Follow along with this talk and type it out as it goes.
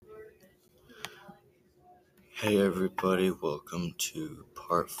Hey everybody, welcome to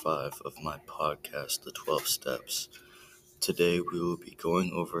part 5 of my podcast, The 12 Steps. Today we will be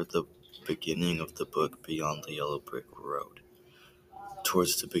going over the beginning of the book Beyond the Yellow Brick Road.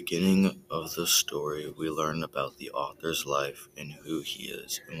 Towards the beginning of the story, we learn about the author's life and who he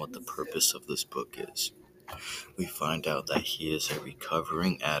is and what the purpose of this book is. We find out that he is a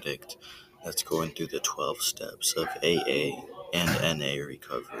recovering addict that's going through the 12 steps of AA and NA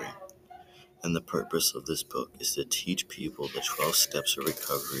recovery. And the purpose of this book is to teach people the 12 steps of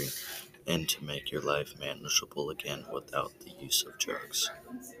recovery and to make your life manageable again without the use of drugs.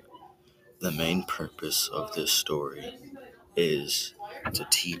 The main purpose of this story is to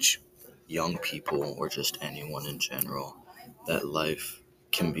teach young people, or just anyone in general, that life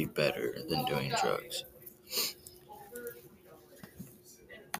can be better than doing drugs.